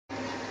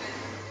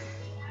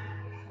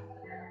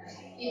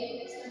I'm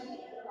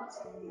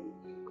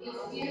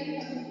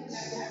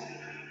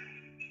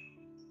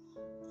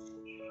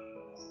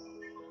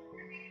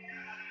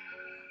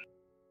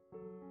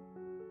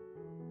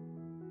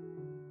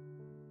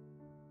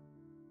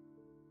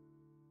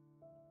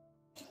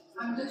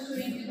just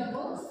showing you the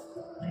books.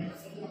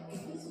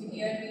 So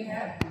here we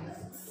have.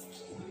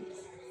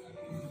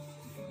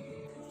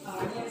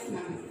 Yes,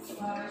 ma'am.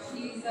 She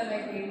is the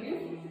librarian.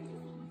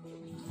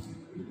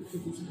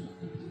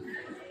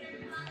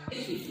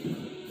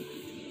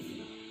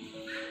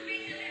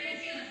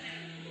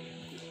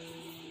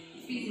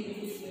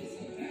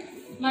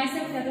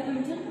 Myself, Radha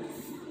Kanchan,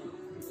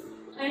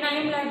 and I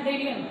am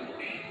librarian.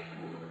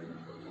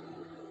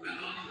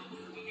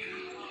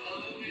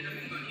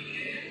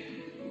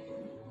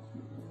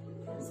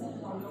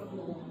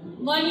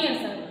 One year,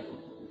 sir.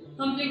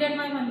 Completed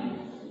my 1 year.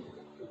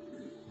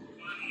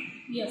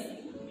 Yes.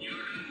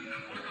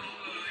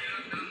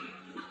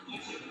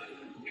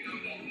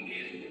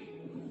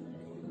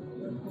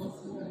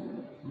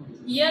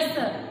 Yes,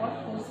 sir. What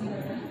course you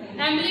have done? I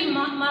am doing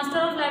Master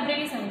of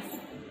Library Science.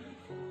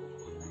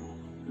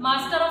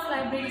 Master of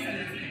Library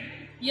Science.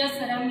 Yes,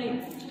 sir. I am doing.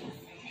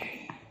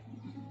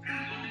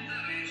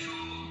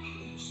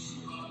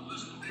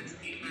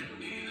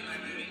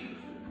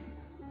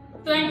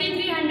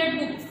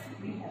 books.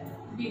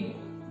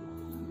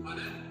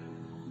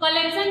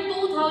 Collection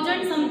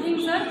 2000 something,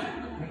 sir,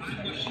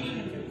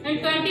 and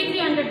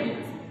 2300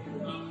 books.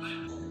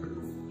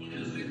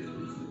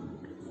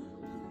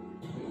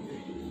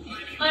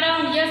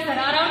 Around, yes, sir,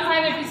 around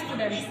 580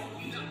 students.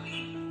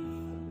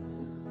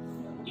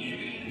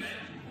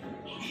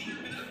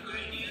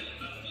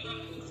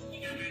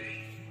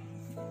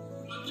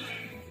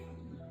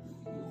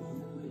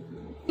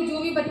 जो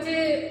भी बच्चे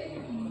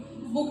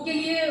book के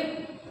लिए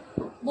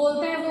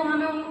बोलते हैं वो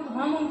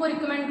हम उनको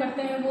रिकमेंड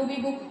करते हैं, वो भी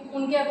बुक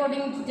उनके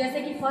अकॉर्डिंग,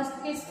 जैसे कि फर्स्ट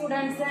के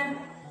स्टूडेंट्स हैं,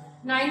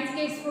 9th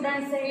के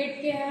स्टूडेंट्स हैं,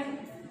 8th के हैं,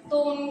 तो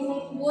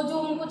वो जो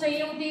उनको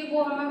चाहिए होती है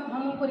वो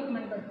हम उनको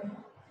रिकमेंड करते हैं,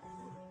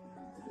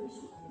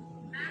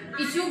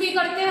 इश्यू भी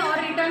करते हैं और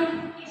रिटर्न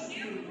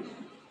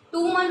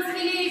 2 months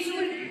के लिए issue.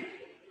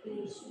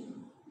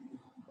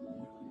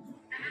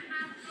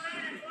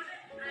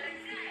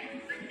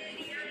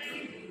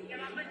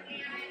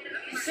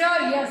 Sure,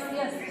 yes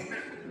yes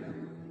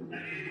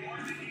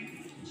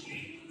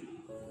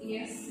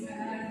yes,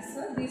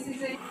 so this is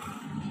a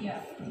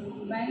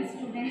when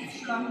students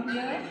come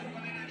here,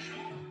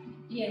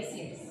 yes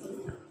sir,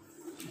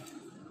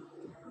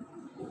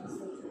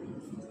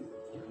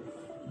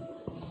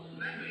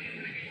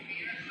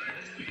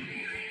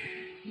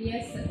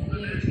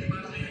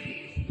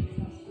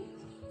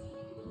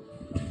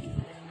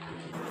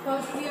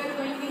 first we are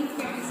going in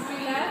chemistry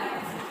lab.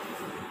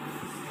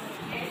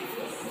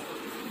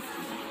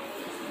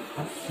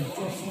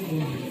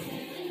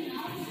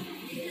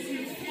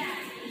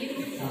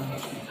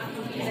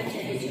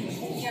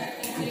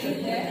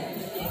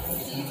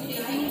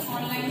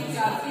 Online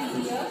classes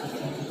here.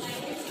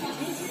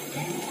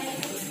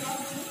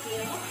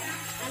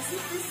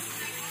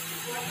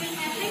 What will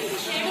happen? The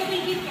shadow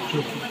will be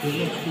formed.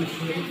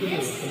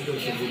 Yes.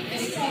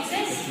 This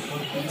process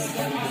is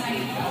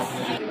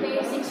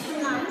grade 6 to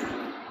 9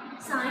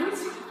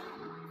 science,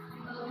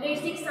 grade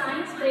 6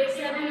 science, grade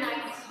 7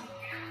 maths.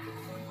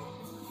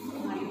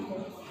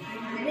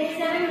 Grade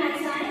 7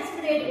 maths science,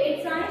 grade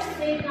 8 science,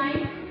 grade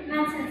 9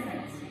 maths and science.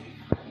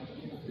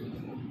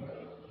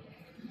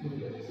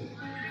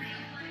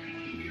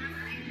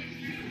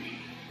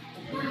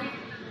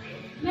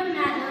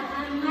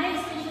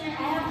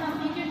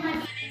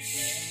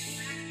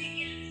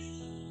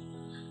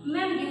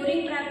 Ma'am,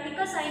 during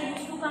practicals I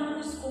used to come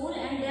to school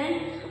and then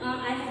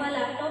I have a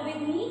laptop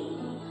with me.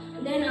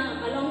 Then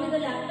along with the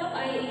laptop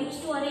I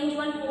used to arrange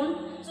one phone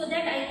so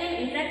that I can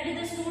interact with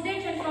the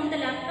students, and from the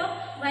laptop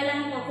while I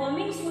am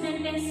performing,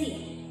 student can see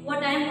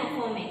what I am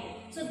performing.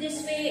 So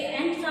this way,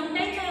 and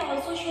sometimes I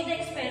also show the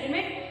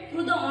experiment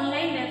through the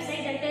online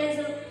website, that is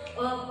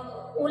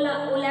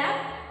OLAB.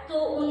 So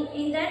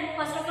in that,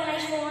 first of all I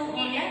show on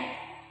OLAB.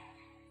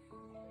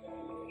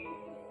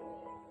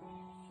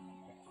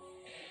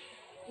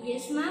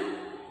 Yes, ma'am.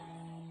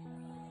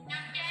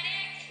 Now, can you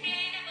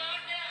explain about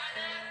the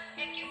other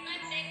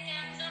equipments in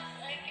terms of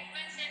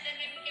equipments in the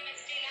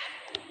chemistry lab?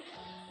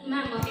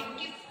 Ma'am.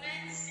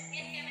 Equipments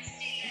in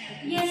chemistry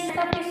lab. Yes,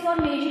 setup is for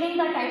measuring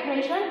the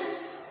titration.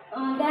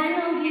 Then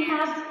we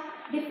have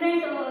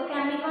different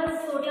chemicals,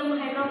 sodium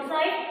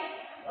hydroxide,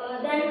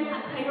 then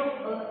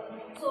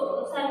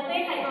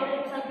sulfate,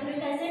 hydraulic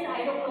sulfuric acid,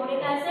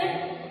 hydrochloric acid.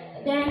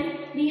 Then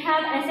we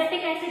have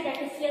acetic acid, that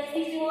is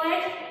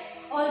CH3COH.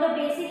 All the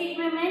basic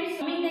equipment.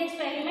 Performing the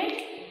experiment,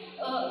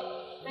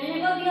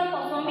 whenever we are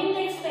performing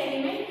the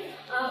experiment,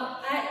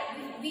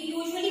 we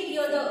usually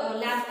wear the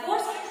lab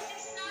coats.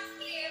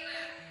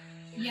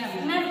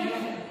 Ma'am,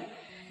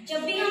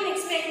 जब भी हम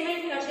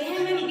experiment करते हैं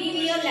ma'am, we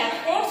wear lab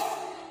coats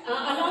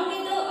along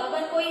with the,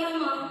 अगर कोई हम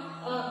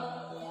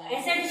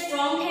acid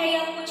strong है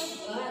या कुछ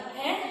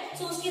है,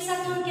 तो उसके साथ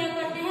हम क्या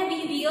करते हैं, we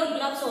wear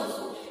gloves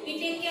also. We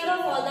take care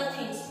of all the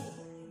things.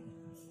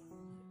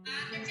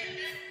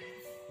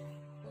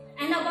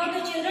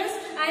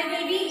 I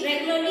will be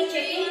regularly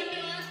checking.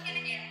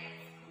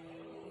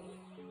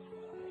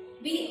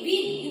 We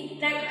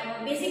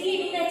basically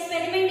do the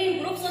experiment in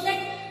group so that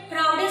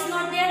crowd is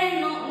not there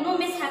and no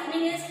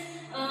mishappening is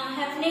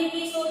happening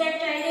की, so that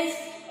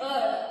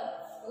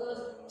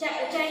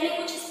child ने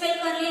कुछ spell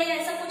कर लिया या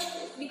ऐसा कुछ,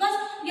 because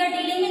we are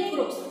dealing with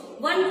groups,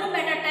 one group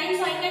at a time,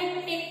 so I can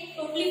take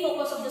totally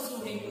focus of the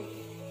student.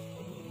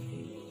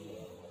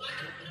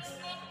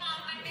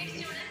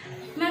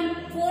 Ma'am,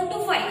 4 to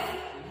 5.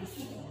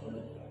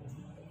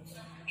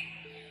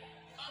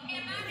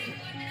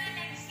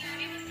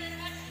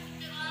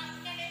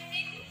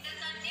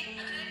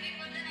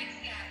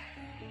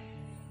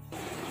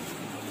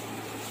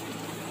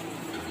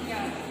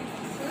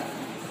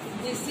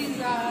 This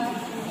is our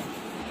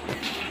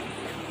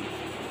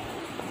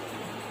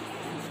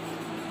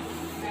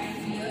and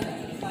here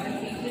my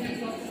teacher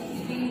is also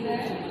sitting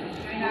there,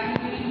 and I am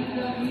giving you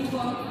the view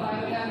of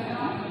diagram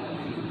now.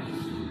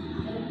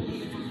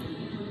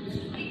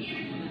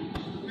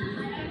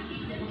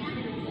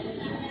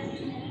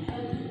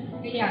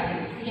 Yeah.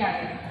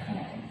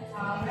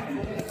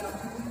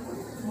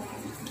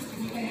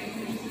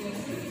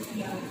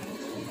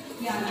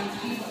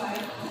 She's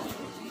fine.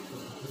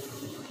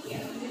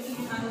 This is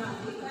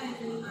Anamika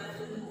and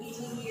I'm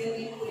teaching here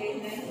in grade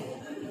 9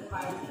 and the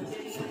part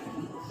teacher.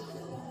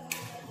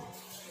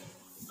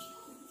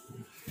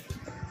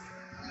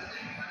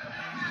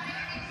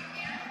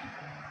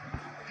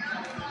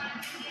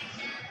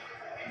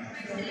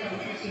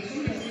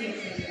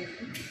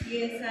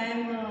 Yes, I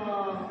am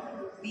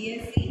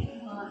BSc,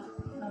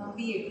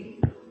 BAd.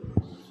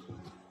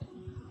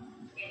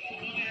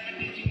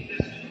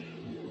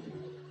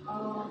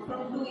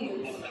 From 2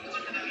 years.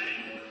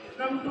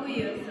 From 2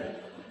 years, sir.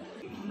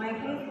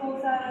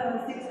 Microscopes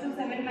are 6 to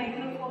 7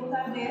 microscopes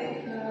are there,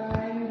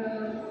 and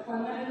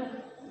funnel,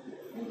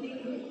 I think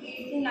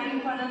 8 to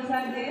 9 funnels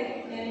are there,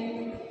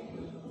 and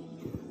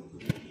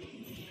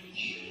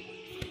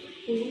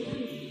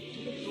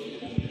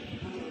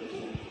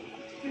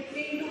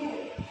 15 to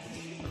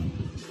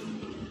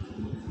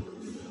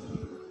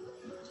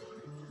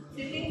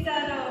sittings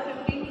are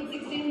 15 to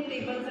 16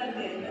 tables are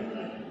there.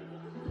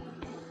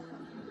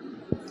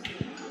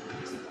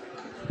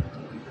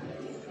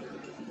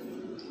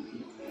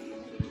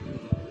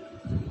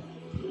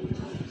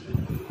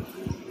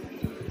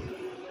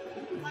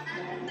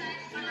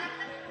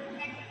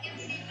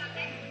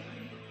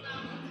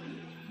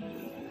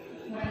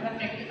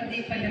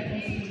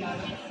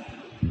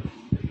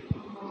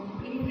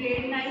 In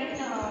grade 9,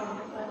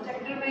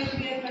 chapter wise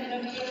we are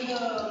conducting the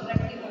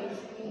practicals.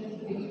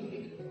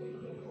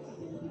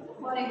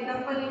 For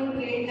example, in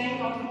grade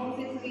 9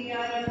 osmosis we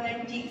are then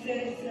cheek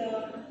cells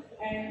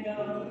and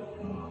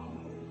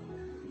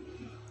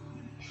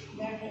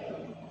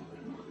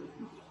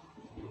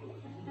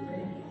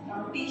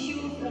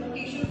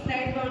tissue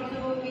slides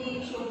also we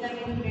show them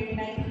in grade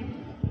 9.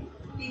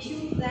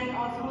 Tissues and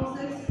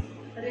osmosis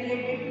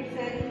related to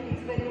cell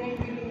experiment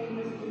we do in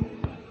the school.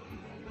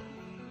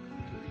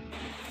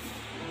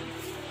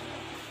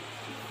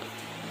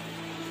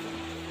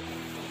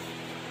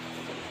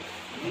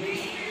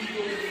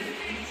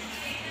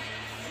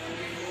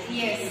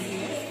 Yes.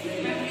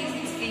 Now please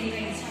explain the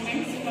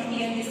instruments from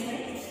here this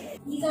side.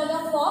 These are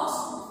the forks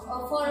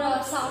for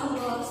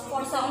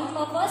sound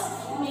purpose,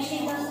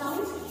 measuring the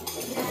sounds.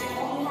 Then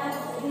we have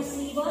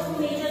receiver to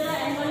measure the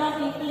angle of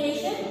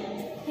inflation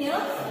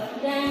here.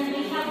 Then we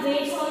have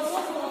weights also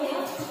for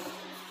here.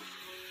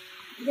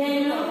 Then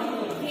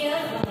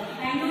here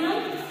pendulum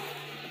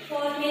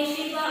for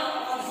measuring the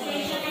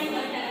oscillation and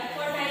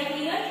for time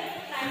period.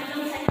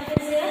 Pendulum setup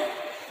is there.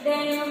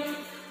 Then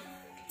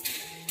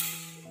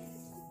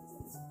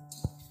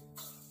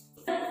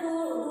to do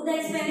the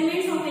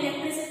experiments of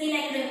electricity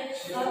like the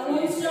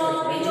Ohm's law,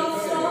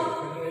 Kirchhoff's law,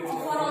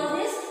 for all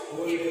this.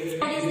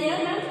 That is there,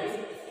 ma'am.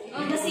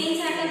 The same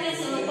setup is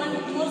one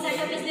more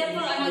setup is there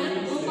for another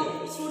group of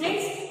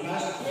students.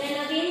 Then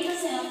again the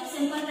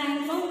simple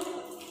pendulum.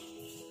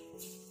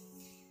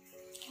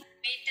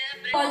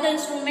 All the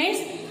instruments.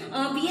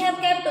 We have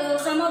kept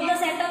some of the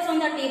setups on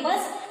the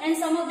tables and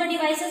some of the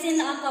devices in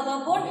a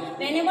cover board.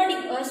 Whenever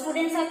the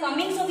students are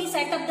coming, so we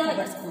set up the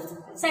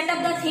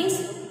things.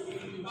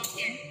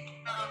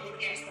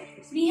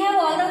 We have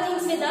all the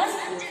things with us.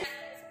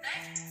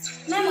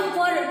 Ma'am,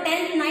 for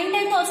 10th, 9th,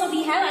 10th also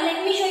we have.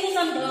 Let me show you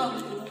some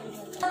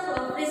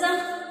prism,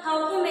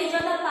 how to measure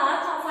the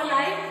path of a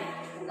light.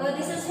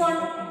 This is for,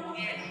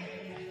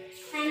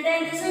 and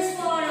then this is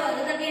for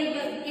the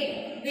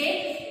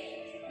weight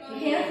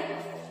here.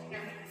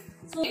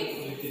 So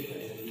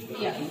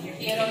Yeah,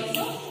 here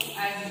also,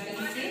 as you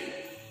can see,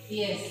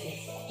 yes,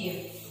 here,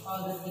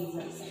 all the things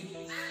are same.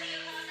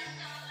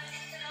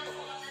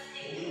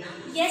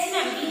 yes,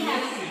 ma'am, we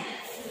have.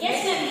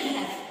 Yes, ma'am, we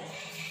have.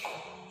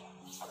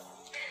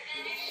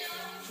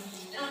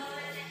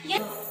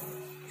 Yes.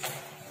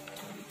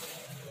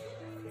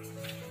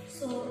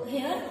 So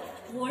here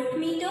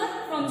voltmeter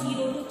from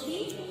 0 to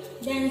 3,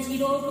 then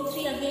 0 to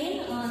 3 again,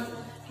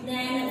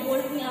 then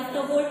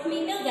after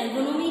voltmeter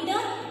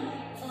galvanometer,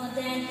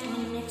 then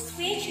on next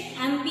page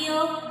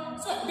ampere.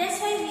 So that's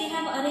why we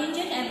have arranged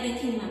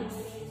everything, ma'am.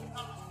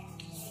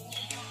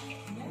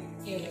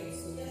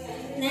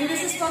 Then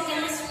this is for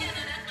chemistry.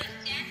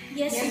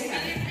 Yes. With the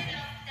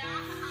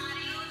lockdown, are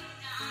you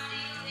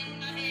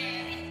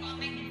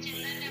informing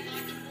children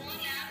about the core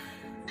lab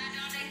and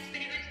all the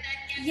experiments that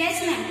can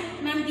Yes,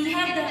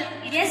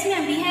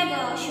 ma'am. We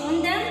have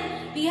shown them.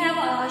 We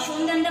have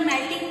shown them the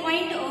melting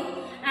point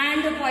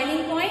and the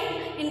boiling point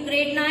in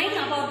grade 9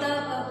 about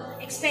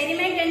the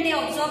experiment, and they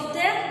observed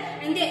there,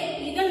 and they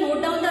even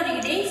note down the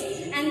readings,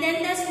 and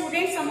then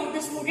some of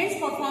the students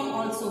perform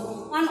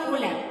also on O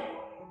lab.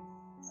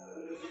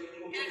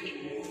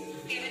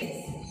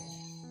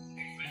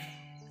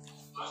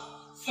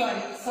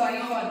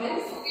 Sorry for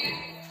this.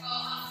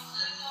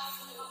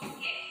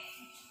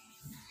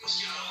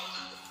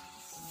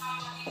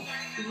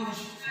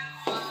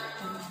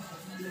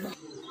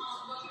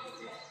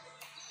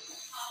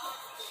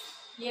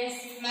 Yes,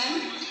 ma'am.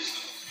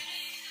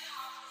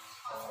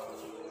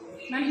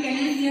 Ma'am, can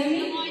you hear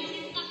me?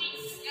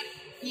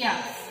 Yeah.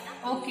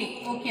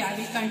 Okay. I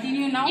will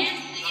continue now.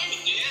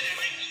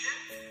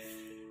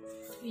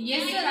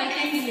 Yes, sir, I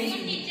can hear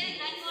you.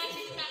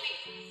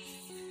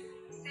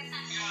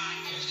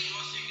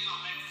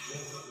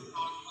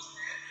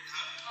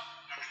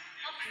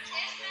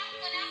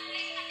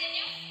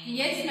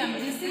 Yes, ma'am.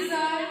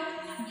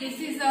 This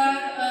is our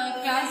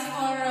class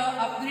for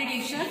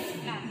upgradation,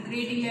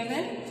 grade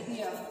 11.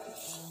 Yeah.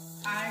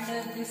 And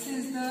this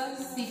is the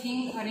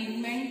seating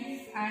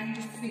arrangement and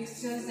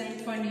fixtures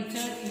and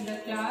furniture in the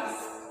class.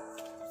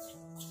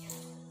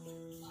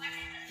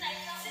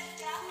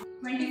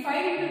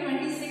 25 into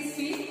 26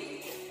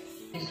 feet.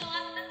 So of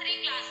the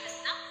 3 classes,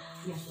 no?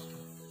 Yeah.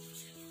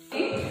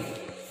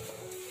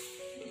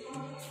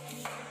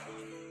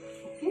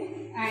 Okay.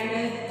 And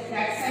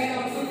that side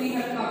also we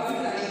have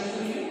covered. I will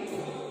show you.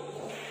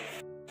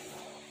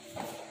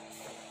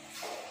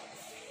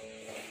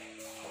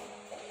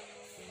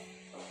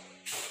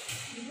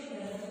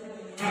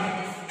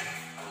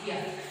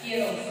 Yeah,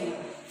 here also.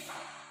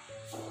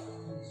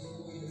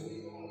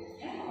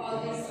 Yeah, all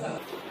this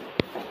stuff.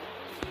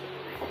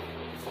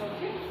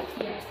 Okay.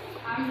 Yeah,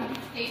 I'm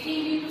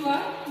taking you to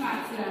our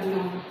maths lab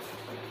now.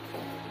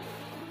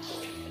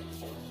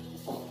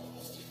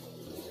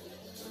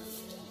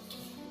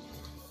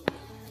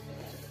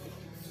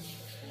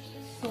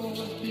 So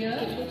here,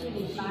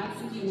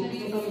 maths teacher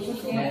is also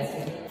here.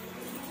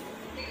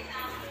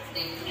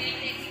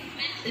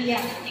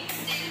 Yeah.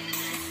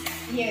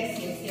 Yes.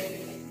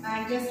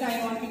 And just I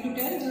wanted to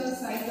tell the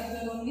size of the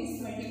room is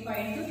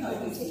 25 into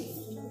 36.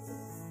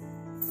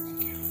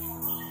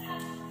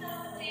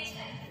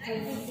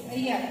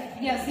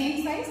 Yeah,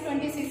 same size,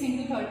 26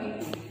 into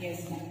 32.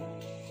 Yes, ma'am.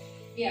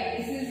 Yeah,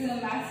 this is the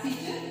maths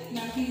teacher.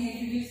 Now please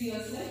introduce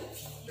yourself.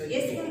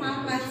 Yes,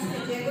 ma'am, maths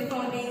teacher. Good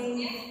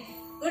morning.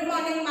 Good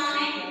morning,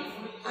 ma'am.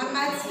 I'm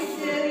maths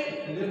teacher.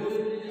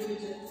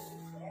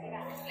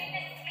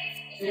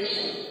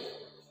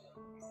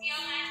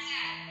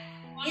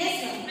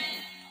 Yes, ma'am.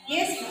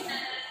 Yes,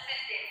 ma'am.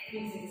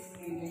 Please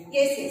explain it.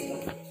 Yes,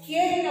 ma'am.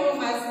 Here in our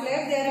maths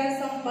lab, there are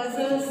some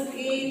puzzles,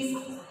 games.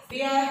 We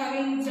are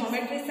having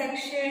geometry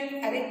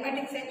section,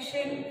 arithmetic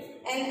section,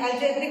 and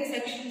algebraic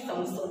sections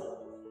also.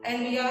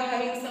 And we are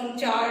having some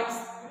charts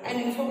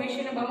and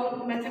information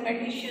about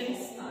mathematicians,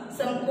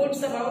 some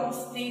quotes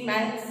about the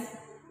maths.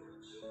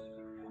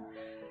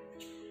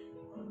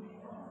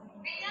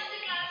 Which are the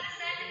classes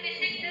that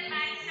visit the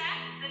maths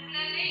lab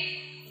regularly?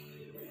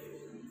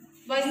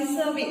 Once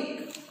a week.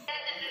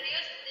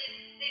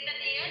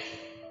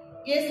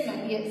 Yes,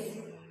 ma'am, yes.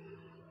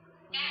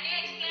 Can you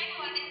explain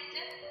what is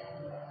it?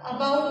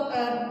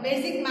 About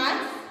basic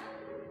maths.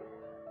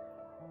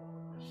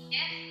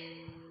 Yes.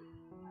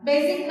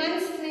 Basic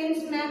maths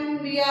means, ma'am,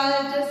 we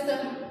are just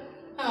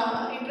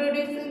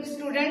introducing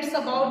students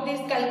about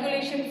this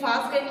calculation,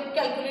 fast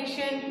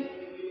calculation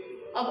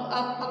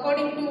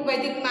according to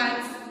Vedic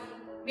maths.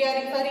 We are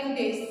referring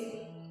this.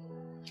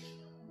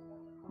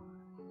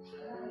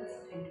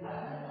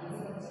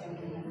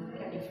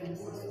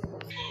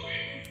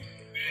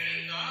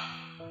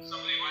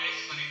 Some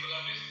revised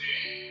curriculum is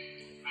there.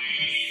 I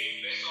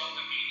request all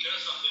the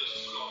teachers of the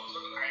school also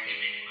to kindly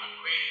make an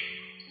upgrade.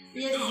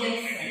 Yes, yes.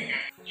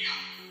 Yeah,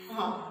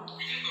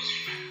 we can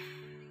proceed, ma'am.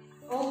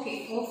 Okay.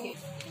 All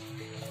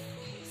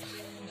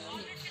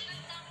the children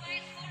come by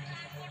school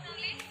transport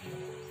only?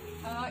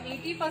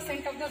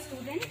 80% of the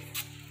students.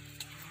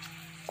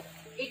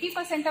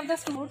 80% of the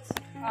students.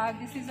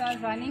 This is our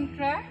running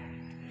track.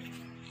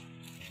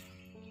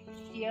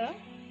 Here,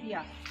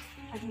 yeah.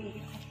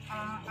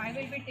 I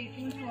will be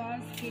taking to our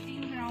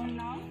skating ground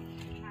now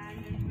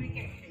and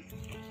cricket.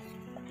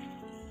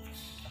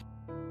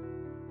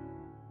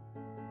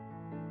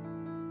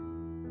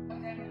 For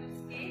them to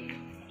skate,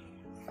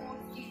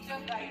 sports teacher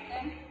guide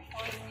them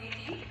for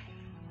skating.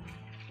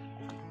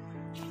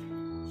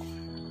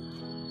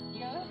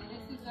 Here,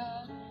 this is a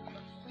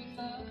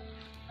quicker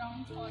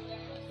ground for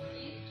them to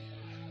skate.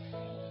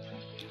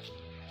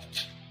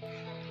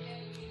 And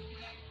here we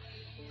have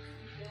cricket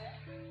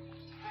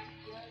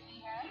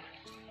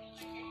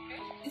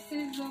pitch. This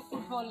is a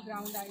football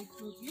ground, I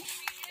told you.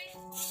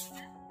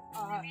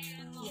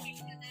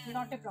 Yeah,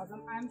 not a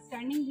problem. I am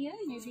standing here.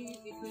 Maybe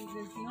it will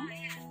resume.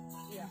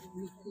 Yeah.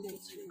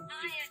 Yes.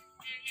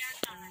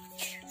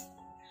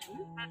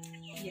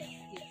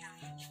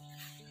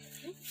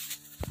 Okay.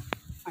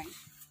 Fine.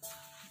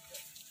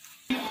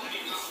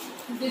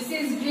 This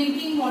is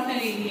drinking water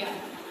area.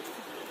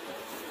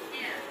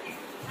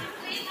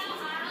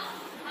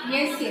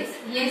 Yes.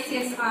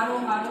 RO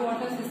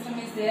water system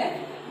is there,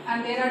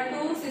 and there are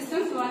two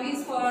systems. One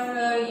is for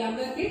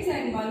younger kids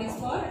and one is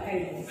for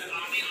elders.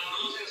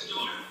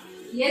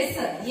 Yes,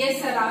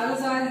 sir.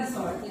 ROs are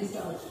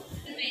installed.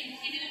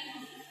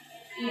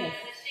 Yes.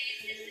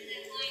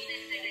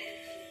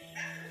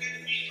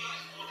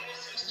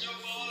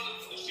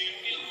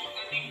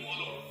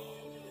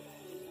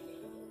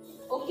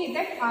 Okay,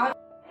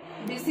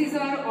 this is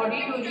our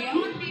auditorium.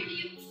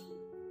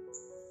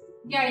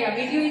 Yeah,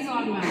 video is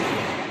on, ma'am.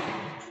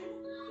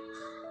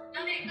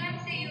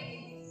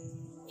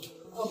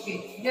 Okay,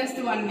 just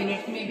 1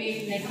 minute,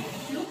 maybe let me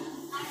look.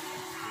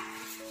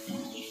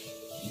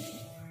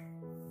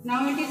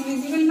 Now it is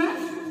visible, ma'am?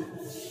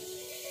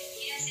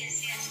 Yes.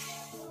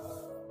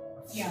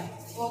 Yeah,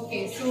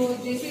 okay, so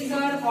this is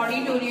our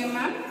auditorium,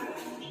 ma'am.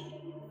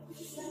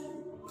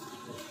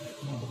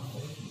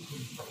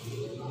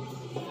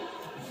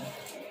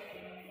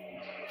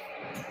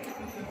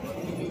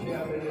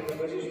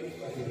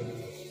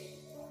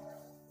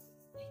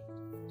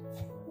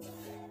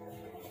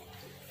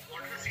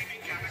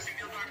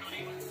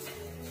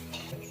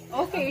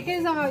 Okay, it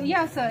is,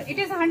 yeah, sir, it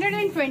is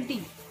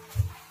 120.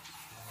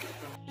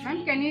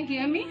 Ma'am, can you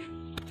hear me?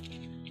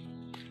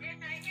 Yes,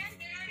 I can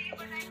hear you,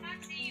 but I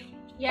can't see you.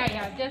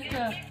 Yeah, just, Please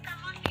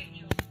come on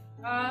video.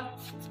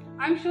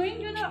 I'm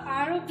showing you the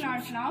RO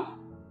plant now.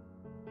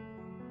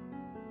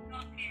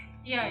 Okay.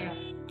 Yeah,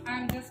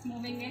 I'm just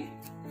moving in.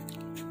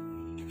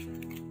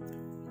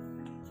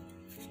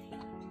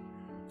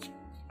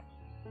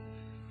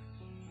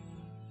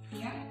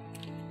 Yeah,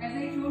 as I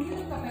told you,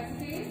 the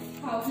capacity is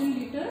 1000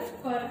 liters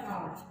per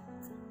hour.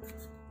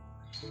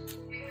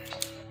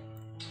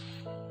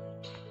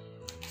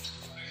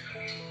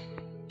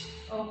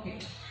 Okay,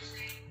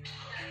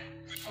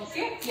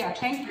 yeah,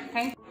 thank you.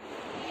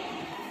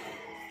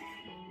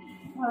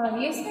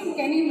 Yes, ma'am,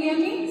 can you hear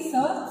me,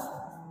 sir?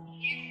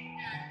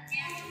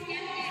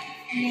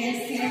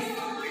 Yes.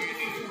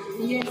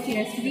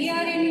 We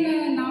are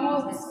in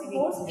now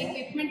sports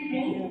equipment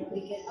room.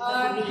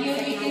 Here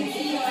we can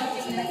see our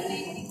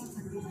gymnastics.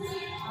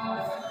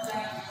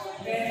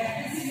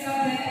 This is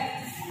there,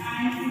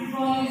 and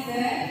football is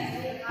there,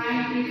 and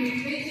cricket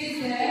pitch is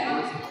there.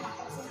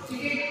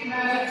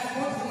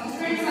 Sports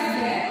instruments are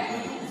there,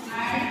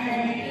 and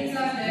badmintons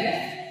are there.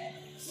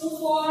 So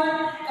for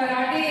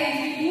karate and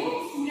judo,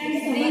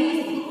 students bring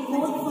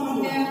both from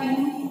their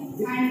home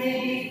and they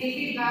take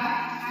it back.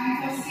 And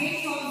for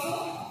skates also,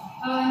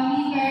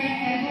 knee pad,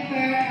 elbow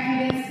pad, and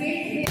their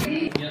skates they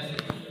bring. Yes.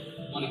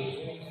 Morning.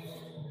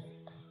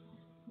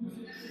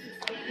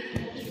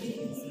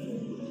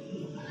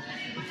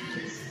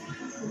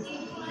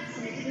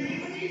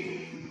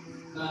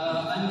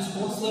 I'm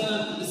sports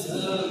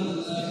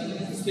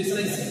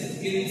specialized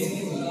skills,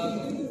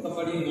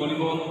 kabaddi,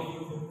 volleyball,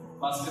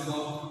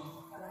 basketball,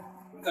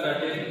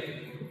 karate.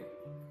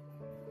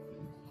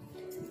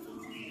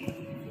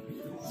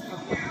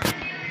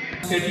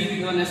 Studying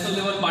national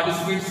level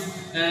participants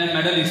and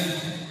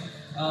medalists.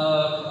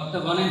 After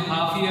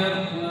 1.5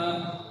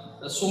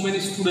 years, so many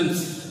students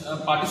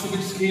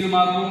participate skill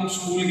markum,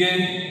 school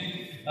game,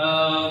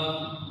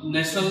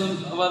 national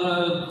our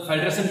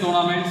federation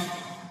tournaments.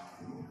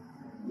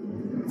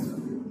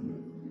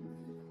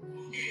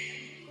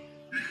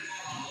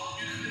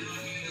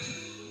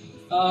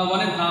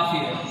 One and a half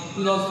year,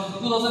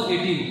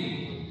 2018.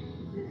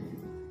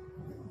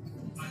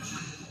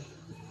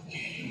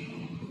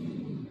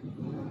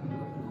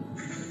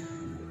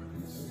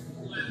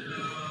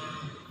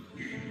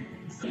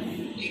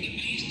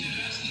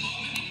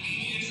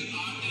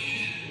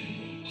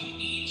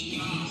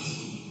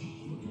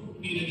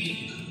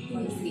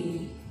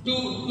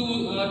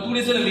 Two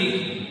days in a week.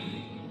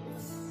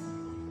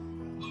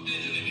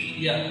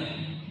 Yeah.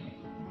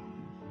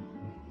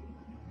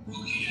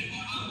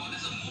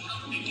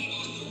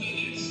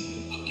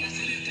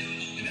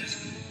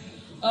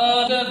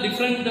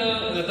 Different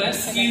रहता है,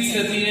 skills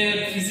रहती है,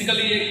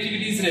 physically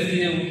activities रहती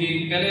है उनकी,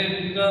 पहले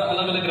उनका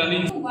अलग अलग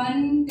running.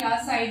 One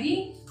class ID,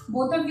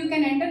 both of you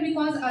can enter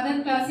because other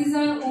classes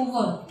are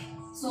over.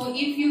 So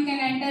if you can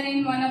enter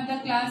in one of the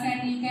class and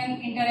you can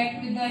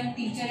interact with the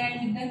teacher and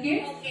with the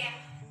kids. Okay.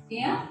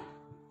 Yeah.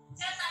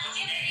 Sir,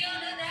 Sanjay, did you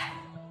order that?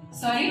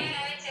 Sorry. I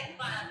will check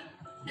for it.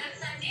 That's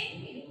Sanjay.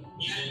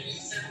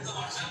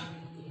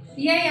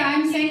 Yeah.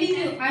 I'm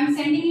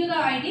sending you the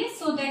ID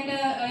so that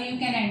you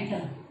can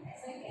enter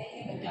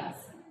the class.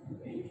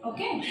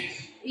 Okay.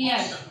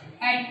 Yeah.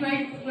 At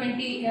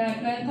 12:30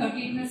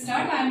 it will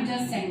start. I'm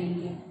just sending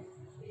you.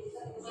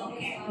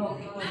 Okay.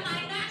 Ma'am,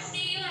 I can't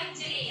see you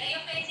actually.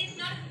 Your face is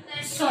not.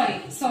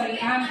 Sorry.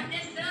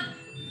 Adjust the.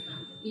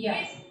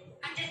 Yeah.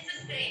 Adjust the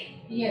screen.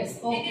 Yes.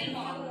 Okay. Little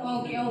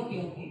more. Okay. Okay.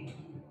 Okay.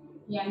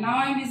 Yeah. Now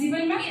I'm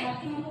visible, ma'am.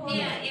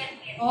 Yes.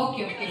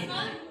 Okay. Okay.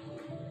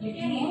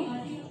 Little more.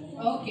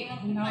 Okay.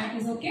 Now it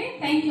is okay.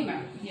 Thank you,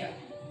 ma'am. Yeah.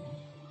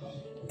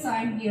 So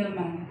I'm here,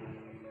 ma'am.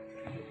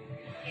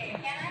 Okay.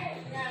 Can I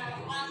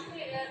ask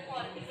you your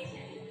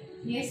qualification?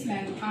 Yes,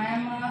 ma'am. I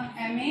am a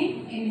MA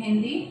in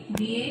Hindi,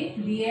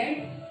 BA, B.Ed,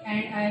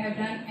 and I have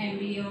done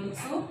MBA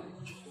also.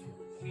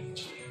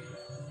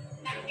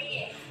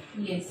 MBA.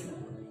 Yes, sir.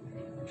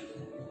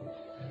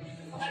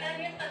 What are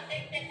your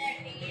subjects in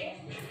MBA?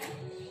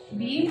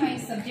 BA, my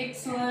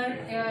subjects were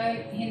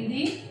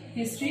Hindi,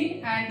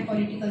 History, and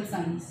Political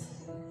Science.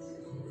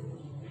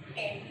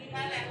 Okay. You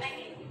have MA.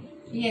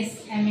 Yes,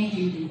 MA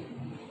Hindi.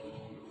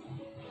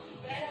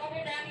 Where have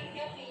you done in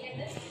your B.Ed?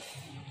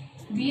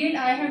 B.Ed I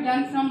have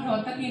done from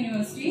Rohtak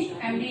University,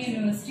 MD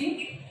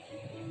University.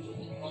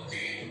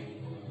 Okay.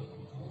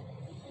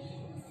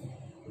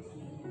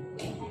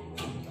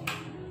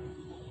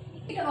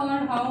 Or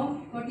how?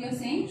 What you are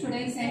saying? Should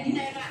I send you? In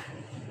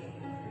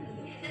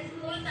the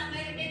school,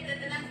 somewhere it is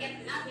written as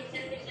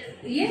Vision.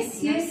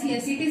 Yes, yes,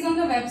 yes. It is on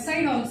the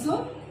website also.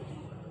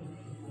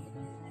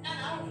 No,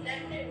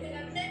 that's the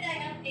website I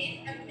have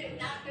seen. Up to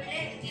now,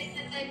 today, it is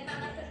in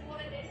front of the school,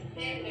 it is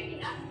there already,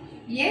 huh?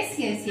 Yes,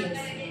 yes, yes.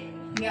 Somewhere it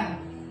is. Yeah.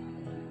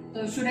 So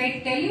should I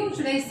tell you?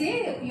 Should I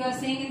say? You are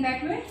saying in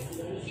that way?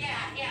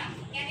 Yeah.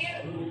 Can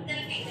you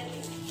tell me that?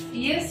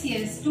 Yes,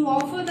 yes. To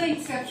offer the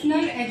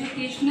exceptional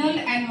educational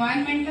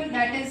environment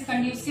that is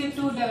conducive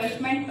to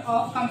development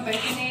of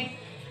compassionate,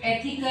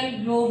 ethical,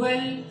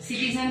 global,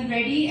 citizen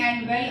ready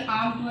and well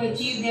armed to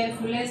achieve their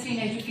fullest in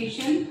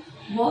education,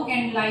 work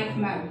and life,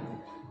 ma'am.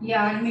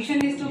 Yeah, our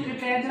mission is to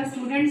prepare the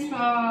students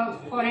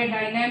for a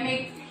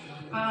dynamic,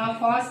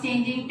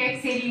 fast-changing,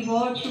 tech-savvy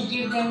world, to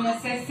give them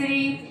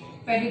necessary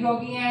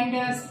pedagogy and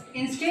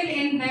instill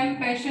in them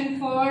passion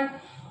for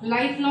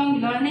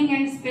lifelong learning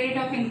and spirit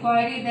of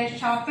inquiry that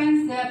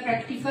sharpens their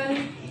practical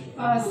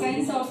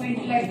sense of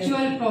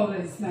intellectual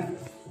prowess, ma'am.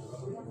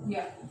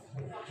 Yeah.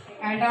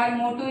 And our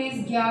motto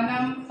is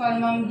Jnanam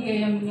Paramam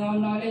Dhyayam. Your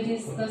knowledge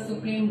is the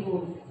supreme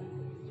goal.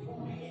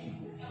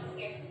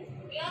 Okay.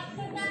 You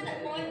also done the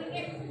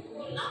co-education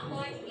school, not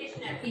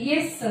co-educational.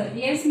 Yes, sir.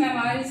 Yes, ma'am.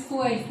 Ours is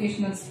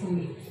co-educational school.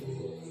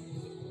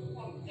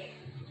 Okay.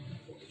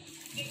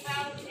 You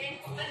have a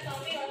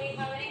compulsory or you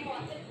have any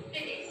hostel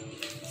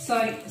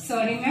facilities?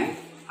 Sorry, ma'am.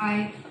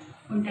 I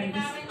don't You have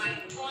understand.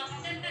 any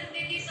hostel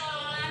facilities or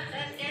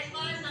day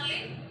scholars only?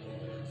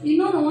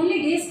 No, only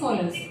day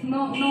scholars. No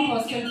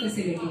hostel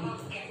facility.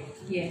 Okay.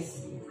 Yes.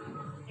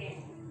 Okay.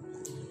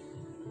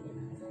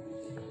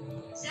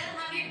 Sir,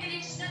 have you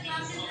finished the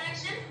class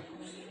introduction?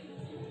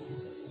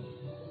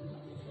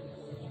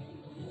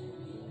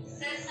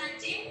 Sir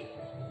Sanjeev?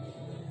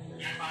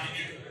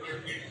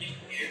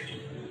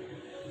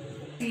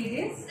 See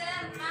this? Sir,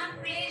 ma'am,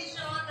 please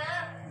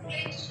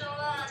show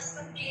us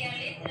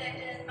clearly that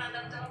in front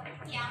of the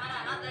camera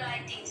and the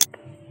writings.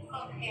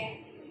 Okay.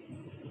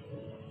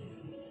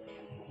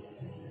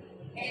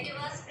 It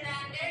was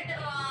granted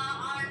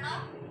on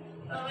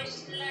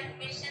provisional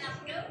admission up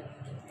to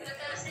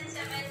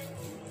 2007.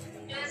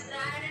 It was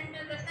granted in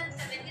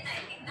 2017, I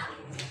think, now.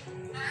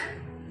 And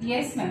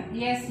Yes, ma'am.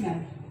 Yes, ma'am.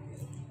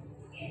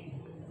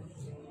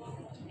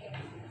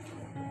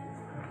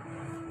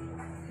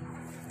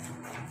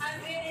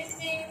 have we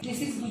received?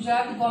 This is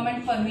Gujarat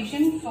government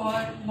permission for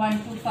 1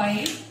 to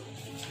 5.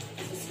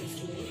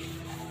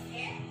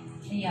 Okay.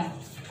 Yeah.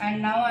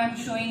 And now I am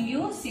showing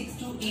you 6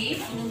 to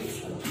 8.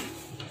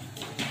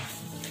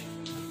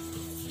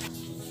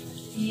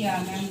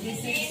 Yeah, ma'am. This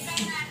is.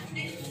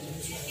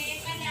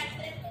 Statement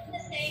address is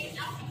the same,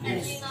 no?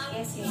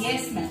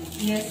 Yes, ma'am.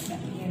 Yes,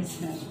 ma'am. Yes,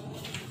 ma'am.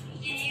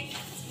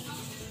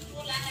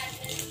 School and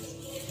address of the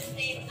school is the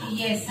same, no?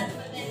 Yes, sir. As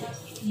per the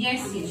university. Yes,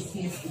 ma'am.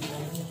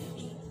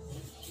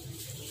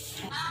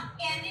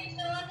 Can you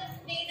show the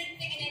seal and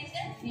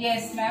signature?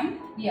 Yes, ma'am.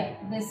 Yeah,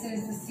 this is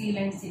the seal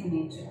and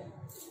signature.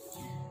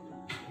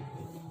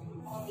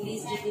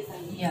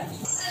 Yeah.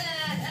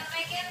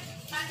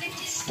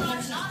 Contiguous plot,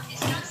 no?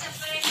 It's not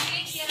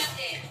separately here and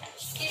there.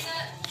 Is a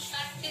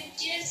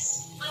contiguous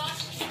plot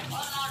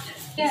or not?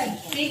 Yeah,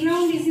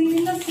 playground is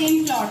in the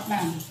same plot,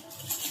 ma'am.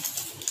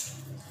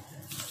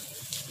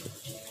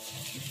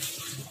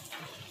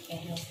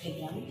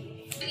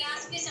 We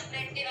ask you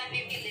separately when we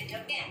fill it,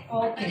 okay?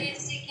 Okay. But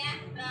yes, you can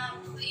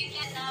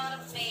our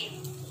mail.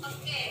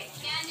 Okay.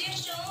 Can you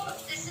show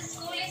this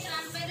school is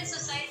run by the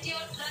society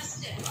or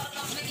trust or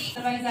company?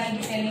 Otherwise, I'll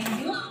be telling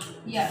you.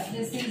 Yeah,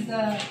 this is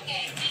the.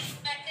 Okay. It's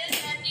better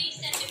than we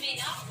send to me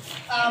now.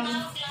 You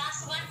have class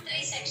 1,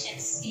 3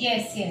 sections.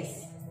 Yes. Yeah.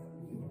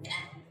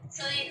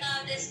 So you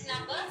have this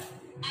number.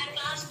 And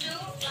class 2,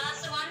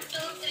 class 1, 2,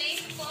 3,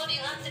 4, you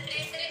have the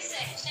 3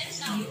 sections.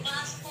 Now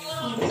class 4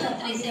 also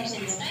 3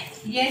 sections, right?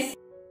 Yes.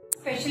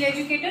 Special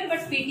educator, but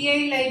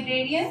PTI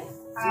librarian,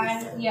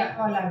 and yeah,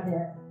 all are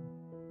there.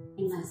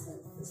 And myself.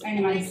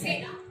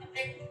 Separately.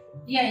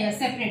 Yeah,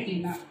 separately,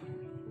 ma'am.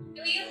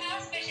 Do you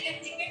have special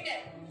educator?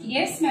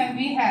 Yes, ma'am,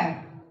 we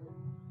have.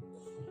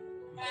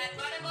 And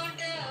what about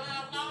the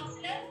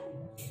counselor?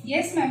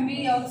 Yes, ma'am.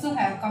 We also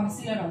have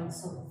counselor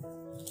also.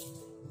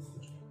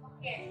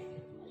 Okay.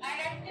 I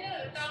like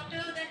to talk to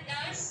the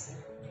nurse,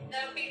 the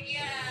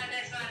PTA,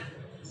 this one,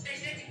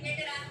 special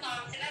educator and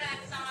counselor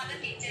and some other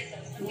teachers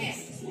also. Okay.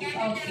 Can you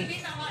tell Okay.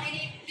 me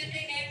any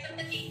 2-3 names of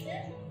the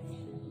teachers?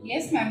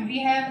 Yes, ma'am.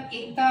 We have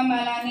Ekta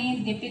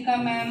Malani, Deepika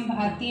ma'am,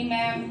 Bhati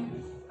ma'am,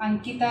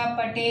 Ankita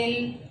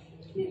Patel,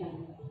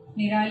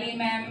 Nirali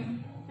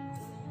ma'am.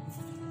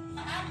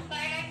 I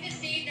like to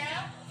see the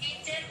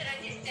teachers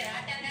register,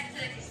 attendance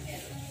register.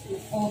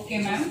 Okay,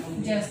 ma'am.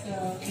 Just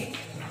okay.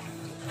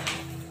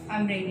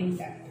 I'm reading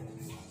that.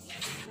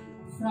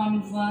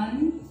 From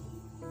 1.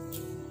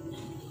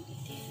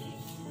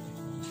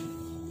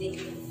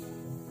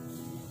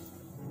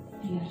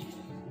 Yeah.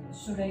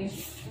 Should I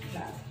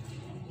start?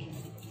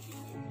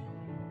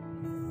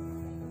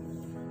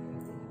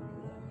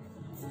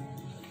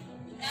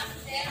 Now,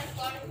 their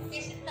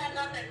qualifications are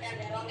not written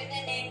there, only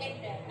the name is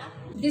there, no?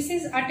 This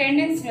is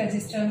attendance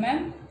register,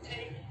 ma'am.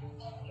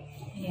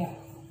 Yeah.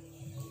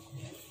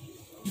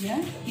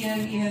 Yeah. Here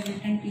we have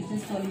written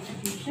teacher's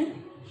qualification.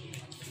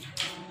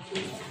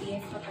 You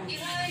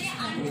have any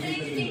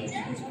untrained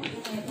teacher?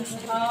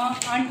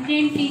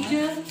 Untrained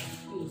teacher?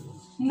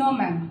 No,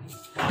 ma'am.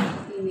 All are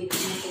with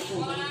PA.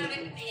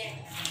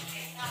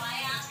 Now, I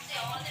asked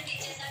all the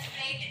teachers are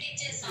trained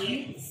teachers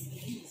only.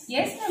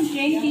 Yes, ma'am.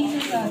 Trained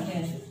teachers are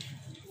there.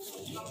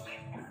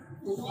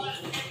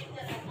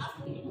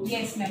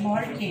 Yes, ma'am.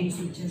 All trained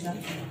teachers are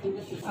there.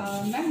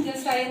 Ma'am,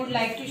 just I would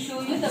like to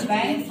show you the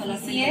bank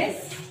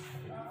ECS.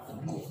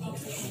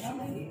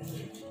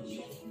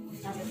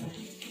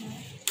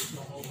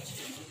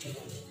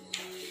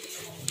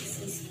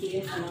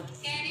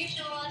 Can you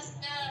show us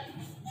the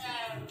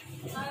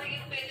how you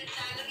pay the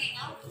salary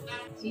now?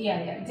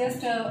 Yeah. Just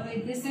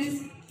this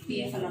is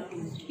PF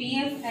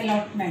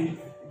allotment.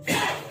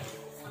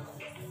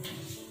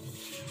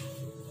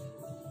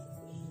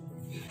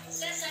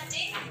 Sir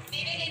Sanjay, we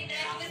will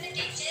interact with the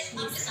teachers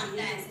after some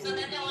time, so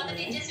that all the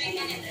teachers we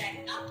can interact.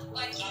 Now,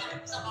 what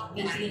some of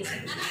them. Now we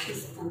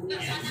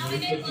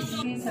will go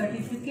through.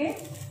 Certificate.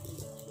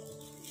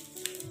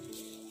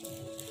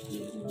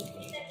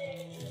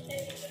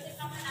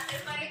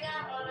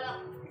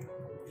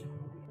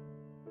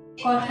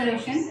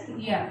 Corporation.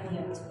 Yeah.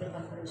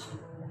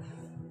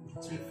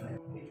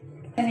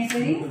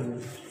 Sanitary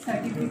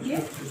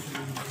certificate.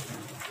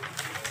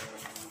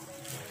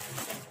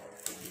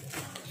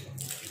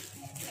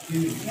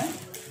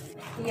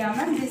 Yeah,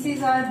 ma'am. This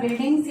is our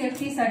building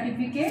safety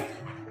certificate.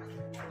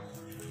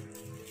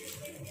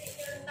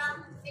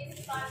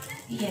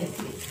 Yes.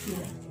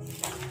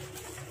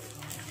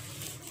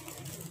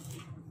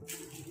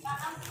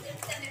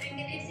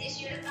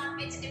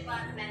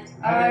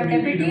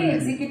 Deputy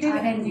Executive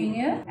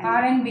Engineer,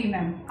 R&B,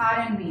 ma'am.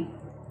 R&B.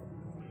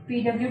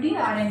 PWD,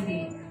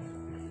 R&B.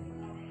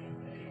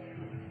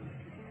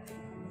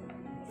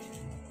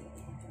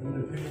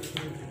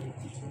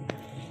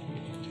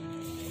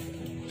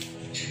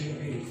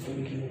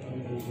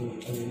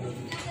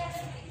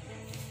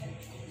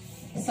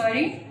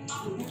 Sorry?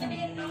 How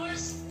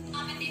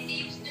many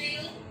leaves do you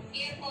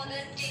give for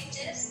the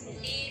teachers?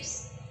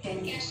 Leaves,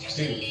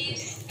 casual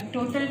leaves.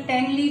 Total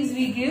 10 leaves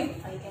we give.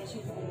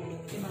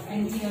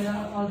 And here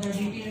are all the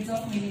details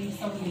of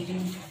minutes of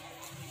meeting.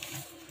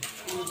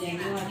 Have you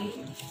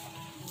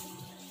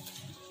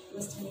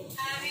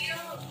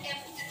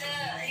kept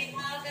you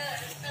have the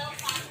reserve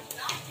funds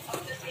now of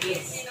the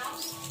CBSE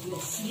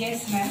notes?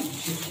 Yes, ma'am. Ma'am,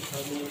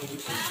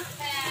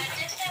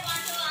 just I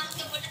want to ask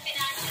about the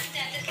financial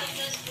status of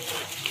the school.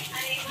 I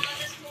have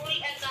the school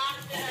account,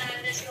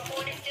 this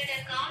audited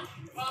account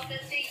of the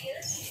 3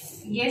 years.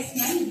 Yes,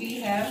 ma'am.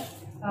 We have.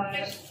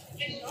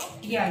 Please show.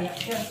 Yeah.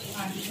 Just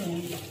I'm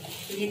showing you.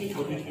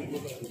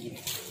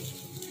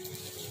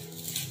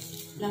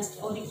 Last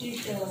audited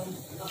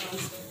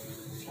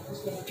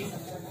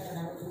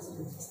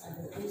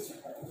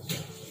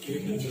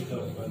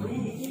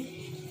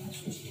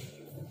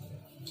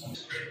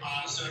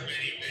answered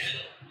very well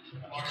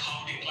about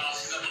how the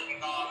classes are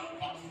looking on,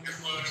 what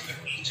efforts the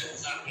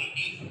teachers are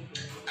making,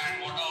 and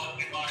what all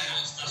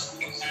precautions the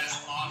school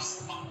has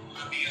asked from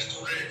the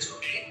students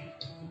today.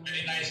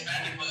 Very nice,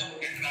 man. It was a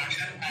good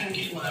interaction. Thank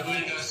you for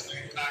allowing us to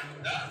interact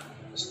with the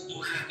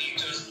student and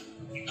teachers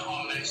in the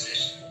online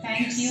session.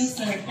 Thank you,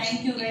 sir.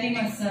 Thank you very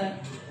much, sir.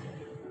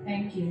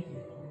 Thank you.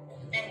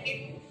 Thank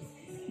you.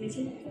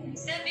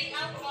 Sir, we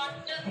have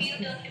got a few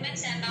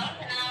documents and all.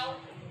 Now,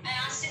 I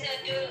asked you to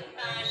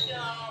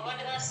show what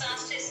was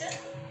asked, sir.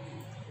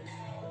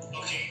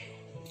 Okay.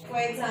 For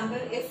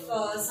example, if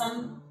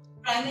some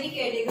primary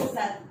caregivers,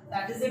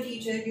 that is the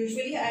teacher,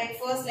 usually I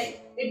first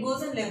it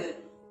goes in level.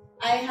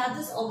 I have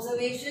this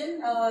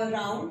observation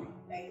round,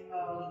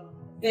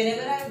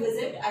 whenever I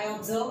visit, I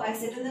observe, I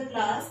sit in the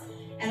class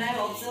and I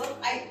observe,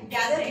 I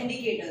gather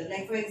indicators.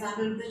 Like for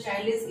example, if the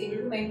child is able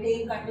to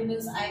maintain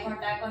continuous eye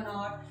contact or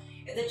not,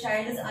 if the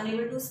child is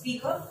unable to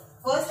speak up,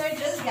 first I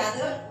just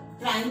gather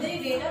primary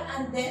data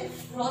and then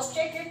cross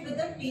check it with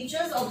the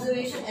teacher's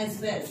observation as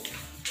well.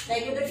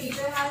 Like if the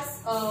teacher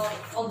has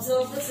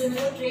observed the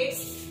similar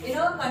traits in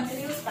a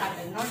continuous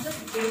pattern, not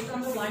just based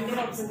on the one-day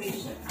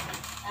observation.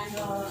 And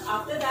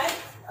after that,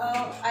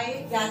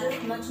 I gather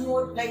much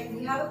more, like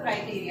we have a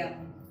criteria.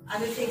 I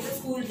will take the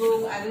school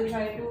book, I will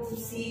try to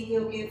see,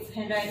 okay, if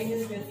handwriting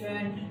is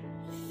different,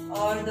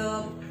 or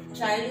the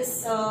child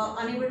is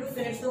unable to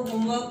finish the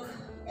homework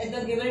at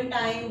the given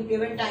time,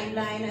 given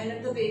timeline, and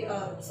if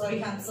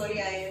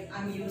the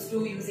I'm used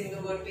to using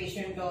the word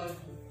patient or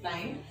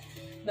client.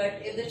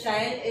 But if the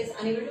child is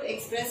unable to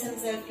express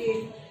himself,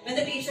 when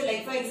the teacher,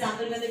 like for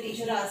example, when the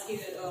teacher asks you,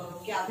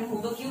 कि आपने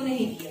homework क्यों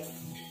नहीं किया?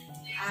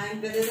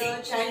 And whether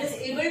the child is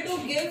able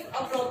to give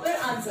a proper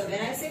answer. When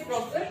I say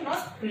proper,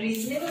 not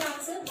reasonable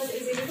answer, but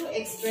is able to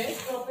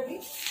express properly.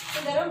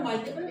 So there are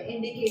multiple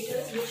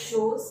indicators which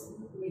shows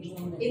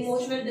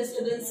emotional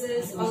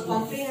disturbances or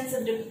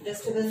comprehensive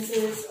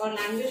disturbances or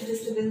language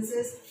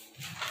disturbances,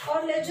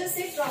 or let's just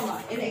say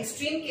trauma in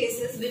extreme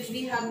cases which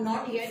we have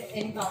not yet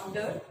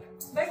encountered.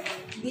 But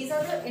these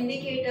are the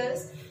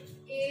indicators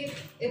if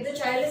the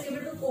child is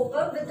able to cope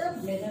up with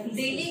the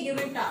daily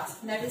given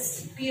task, that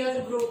is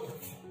peer group,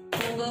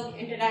 homework,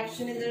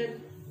 interaction in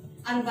the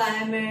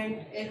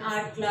environment, in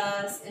art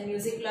class, in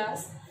music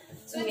class.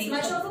 So it's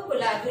much of a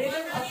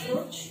collaborative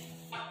approach.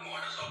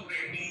 Modus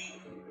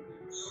operandi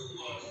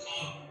for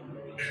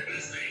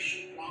address the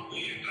issue. How will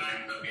you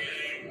interact the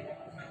parent,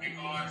 the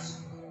records,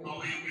 how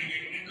will you bring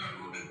it into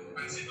the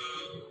principal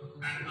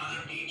and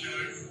other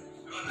teachers,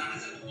 because that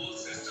is a whole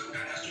system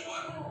that has to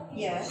work.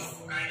 Yes.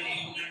 So kindly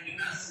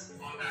enlighten us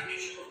on that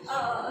issue.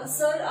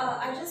 Sir,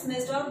 I just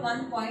missed out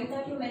one point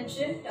that you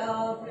mentioned.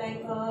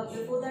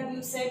 Before that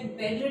you said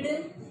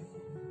bedridden.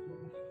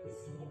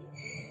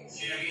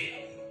 Say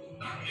again,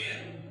 not clear.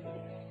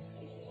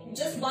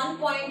 Just one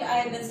point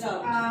I missed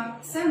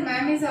out. Sir,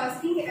 ma'am is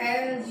asking,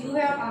 as you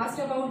have asked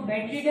about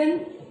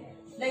bedridden,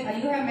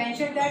 like you have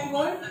mentioned that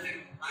word.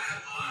 I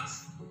have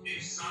asked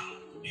if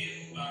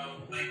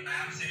like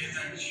ma'am says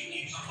that she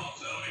keeps on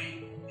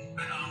observing, and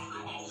after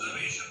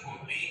observation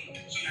only,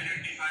 she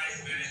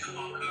identifies where is the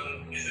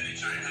problem, is there a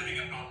child having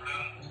a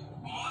problem,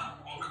 or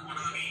what are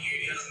the weak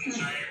areas in the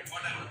child,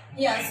 whatever.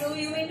 Yeah, so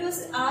you mean to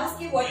ask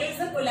what is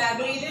the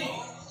collaborated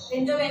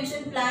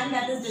intervention plan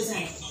that is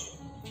designed?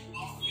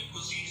 How do you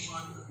proceed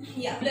further?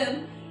 Yeah,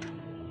 problem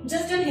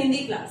just in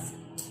Hindi class,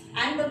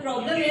 and the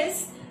problem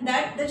is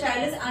that the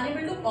child is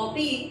unable to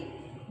copy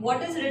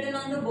what is written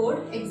on the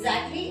board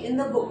exactly in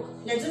the book.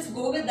 Let's just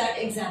go with that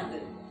example.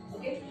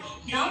 Okay.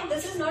 Now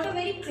this is not a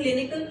very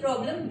clinical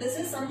problem. This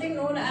is something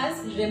known as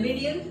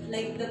remedial.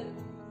 Like the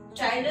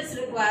child is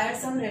required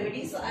some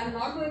remedy. So I am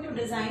not going to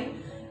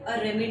design a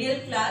remedial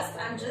class.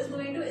 I am just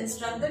going to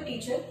instruct the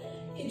teacher.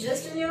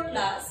 Just in your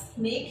class,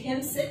 make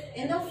him sit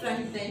in the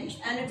front bench,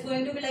 and it's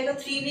going to be like a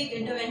 3-week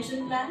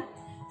intervention plan.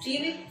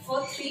 3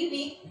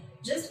 weeks,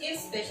 just give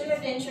special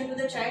attention to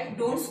the child.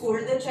 Don't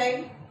scold the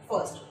child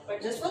first,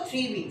 but just for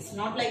 3 weeks,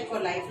 not like for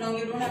lifelong.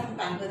 You don't have to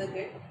pamper the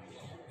kid.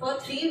 For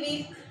 3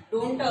 weeks,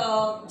 don't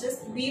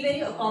just be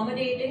very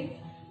accommodating.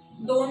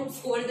 Don't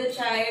scold the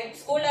child.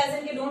 Scold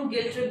as in don't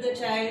guilt trip the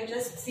child.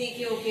 Just say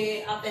कि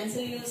okay, आप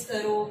pencil use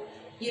करो.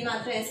 ये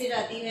मात्रा ऐसे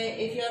जाती है.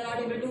 If you are not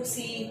able to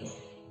see,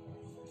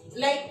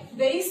 like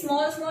very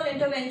small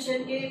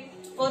intervention.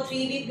 For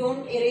 3 weeks,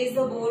 don't erase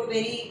the board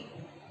very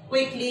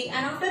quickly.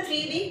 And after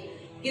 3 weeks,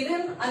 give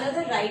him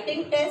another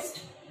writing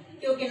test.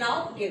 Okay,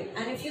 now give.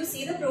 And if you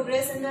see the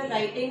progress in the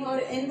writing or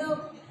in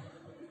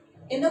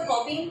the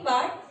copying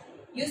part,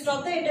 you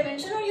stop the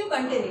intervention or you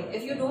continue.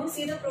 If you don't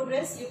see the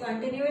progress, you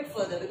continue it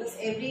further, because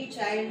every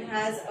child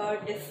has a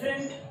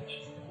different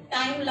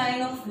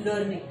timeline of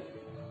learning.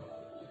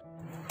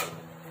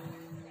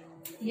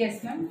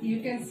 Yes, ma'am.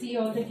 You can see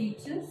all the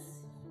teachers.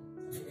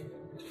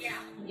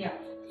 Yeah.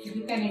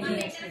 You can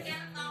interact with them.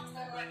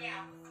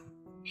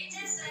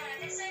 Just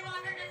I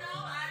wanted to know,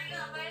 are you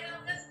aware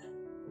of the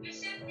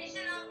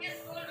mission of your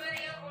school where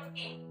you are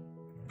working?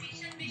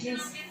 Mission of your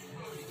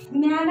school.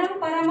 Jnanam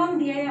Paramam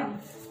Dhyayam.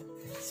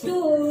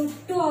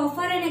 To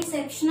offer an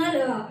exceptional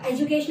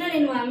educational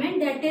environment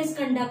that is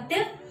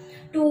conducive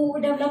to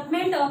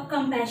development of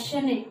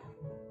compassionate,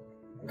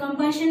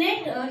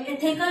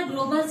 ethical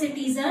global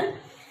citizen,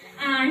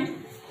 and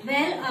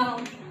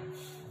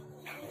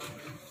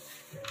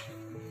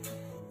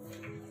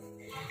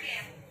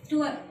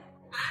to Are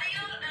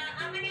you,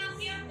 how many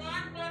of you have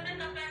gone for the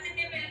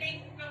capacity building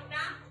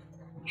program?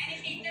 Any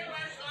teacher who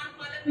has gone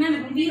for the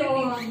ma'am, we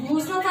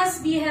most of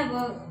us we have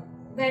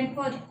went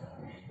for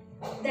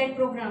that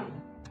program.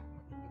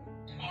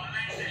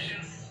 Online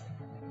sessions.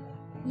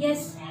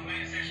 Yes.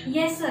 Online sessions.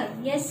 Yes, sir.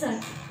 Yes,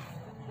 sir.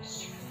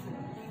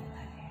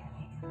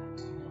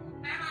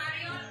 Ma'am, are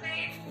you all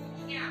safe?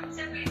 Yeah,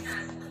 sir, please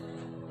ask.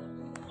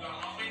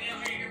 How many of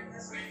you can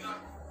just bring up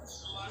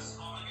to us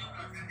how many of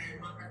you can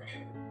get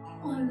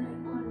Online.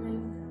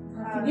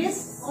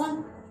 Yes.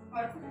 On.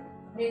 Or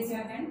raise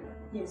your hand.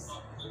 Yes.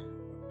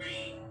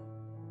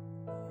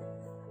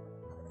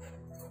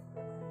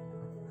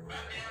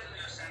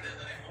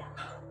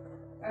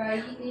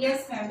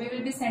 Yes, ma'am. We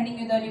will be sending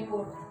you the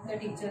report, the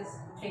teachers'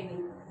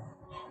 training.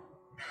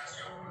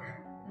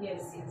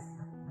 Yes, yes.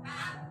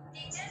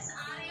 Teachers,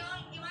 are you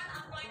all given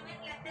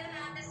appointment letter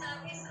and the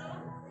service room?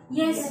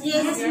 Yes,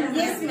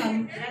 ma'am.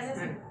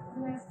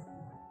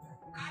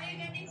 Are you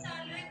getting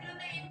salary through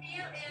the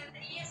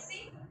ESC?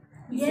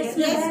 Yes.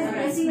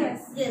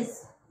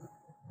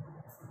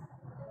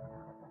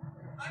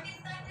 What is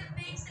that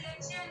big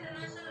selection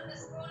international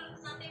school?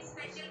 Something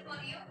special for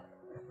you?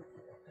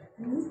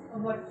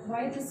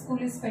 Why this school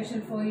is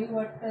special for you?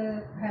 What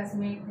has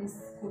made this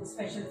school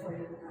special for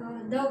you?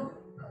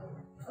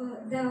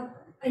 The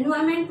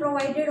environment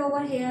provided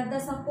over here, the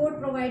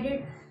support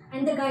provided,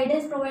 and the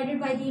guidance provided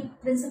by the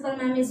principal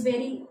ma'am is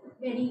very,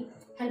 very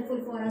helpful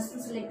for us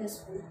to select the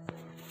school.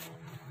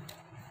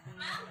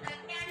 Ma'am, can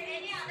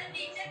any other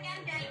teacher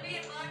can tell me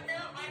about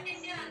what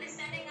is your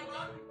understanding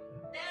about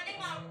learning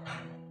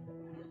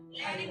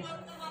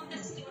outcome of the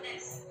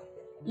students?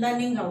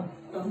 Learning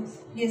outcomes.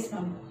 Yes,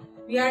 ma'am.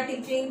 We are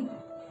teaching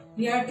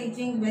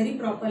very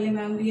properly,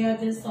 ma'am. We are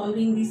just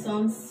solving the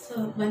sums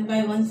one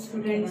by one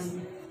students,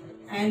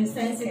 and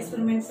science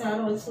experiments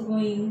are also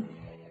going,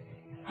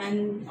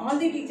 and all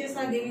the teachers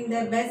are giving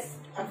their best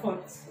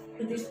efforts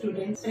to the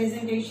students.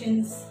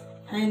 Presentations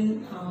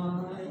and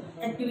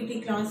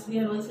activity class, we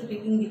are also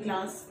taking the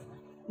class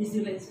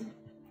visualization.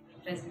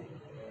 Ma'am,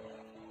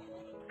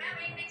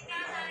 in which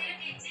class are you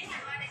teaching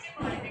and what is your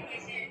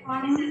qualification?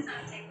 What is your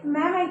subject?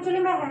 Ma'am actually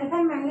मैं health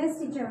and wellness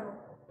teacher हूँ.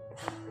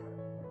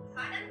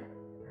 Pardon?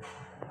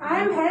 I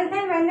am health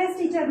and wellness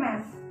teacher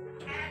ma'am.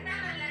 Health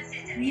and wellness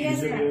teacher.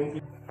 Yes ma'am.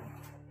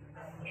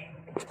 Okay.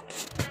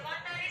 So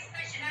what are you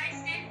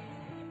specialized in?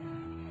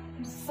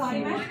 Sorry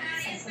ma'am. What are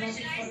you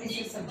specialized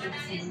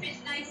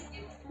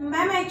in?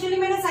 Ma'am actually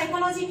मैंने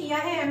psychology किया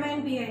है, MA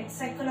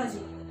psychology.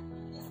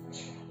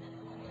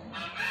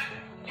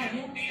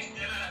 Please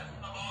tell us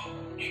about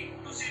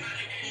inclusive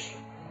education.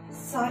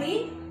 Sorry.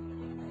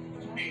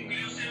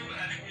 Inclusive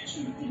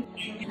education.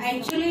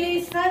 Actually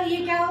sir ये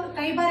क्या,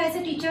 कई बार ऐसे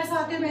teachers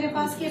आते हैं मेरे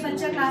पास कि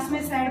बच्चा क्लास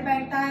में सैड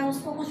बैठता है,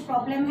 उसको कुछ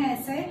प्रॉब्लम है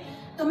ऐसे,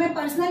 तो मैं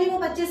पर्सनली वो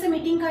बच्चे से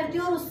मीटिंग करती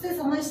हूँ और उससे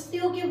समझती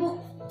हूँ कि वो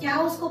क्या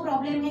उसको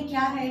प्रॉब्लम है,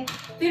 क्या है,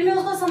 फिर मैं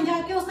उसको समझा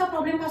के उसका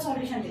प्रॉब्लम का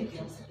सॉल्यूशन देती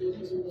हूँ.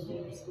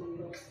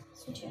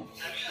 Have you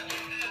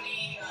attended any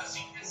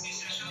CPSC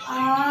session?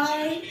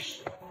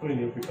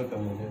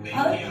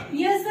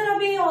 Yes sir,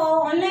 अभी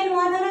ऑनलाइन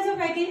हुआ था ना जो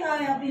पैकेज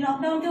अभी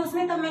लॉकडाउन के,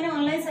 उसमें तब मैंने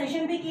ऑनलाइन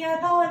सेशन भी किया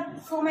था और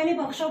सो मैंने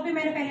वर्कशॉप भी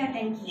मैंने पहले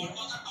अटेंड किया.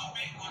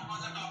 What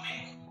was the topic?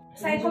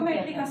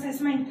 Psychometric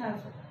assessment था.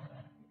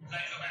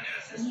 Psychometric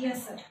assessment. Yes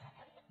sir.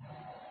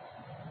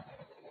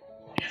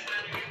 Yes,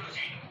 ma'am, you may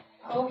proceed.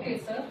 Okay,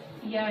 sir.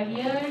 Yeah,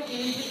 here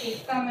is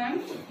Ekta ma'am.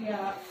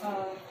 Yeah,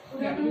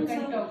 you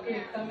can talk to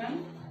Ekta ma'am.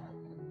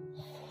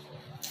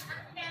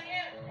 Can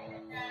you put in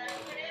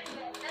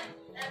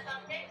the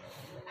subject?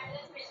 Are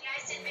you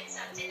specialized in which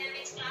subject and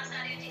which class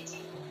are you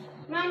teaching?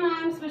 Ma'am, I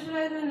am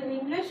specialized in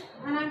English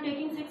and I am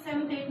taking 6th,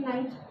 7th, 8th,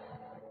 9th.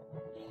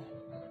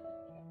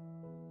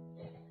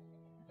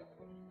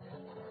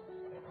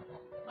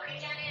 Okay,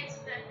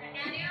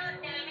 can you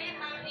tell me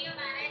how do you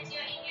manage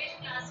your English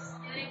classes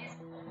during this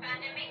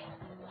pandemic?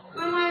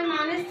 Ma'am, I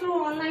manage through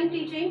online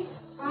teaching.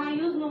 I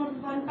use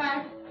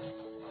Notepad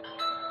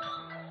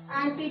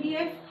and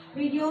PDF,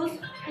 videos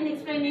and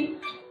explaining.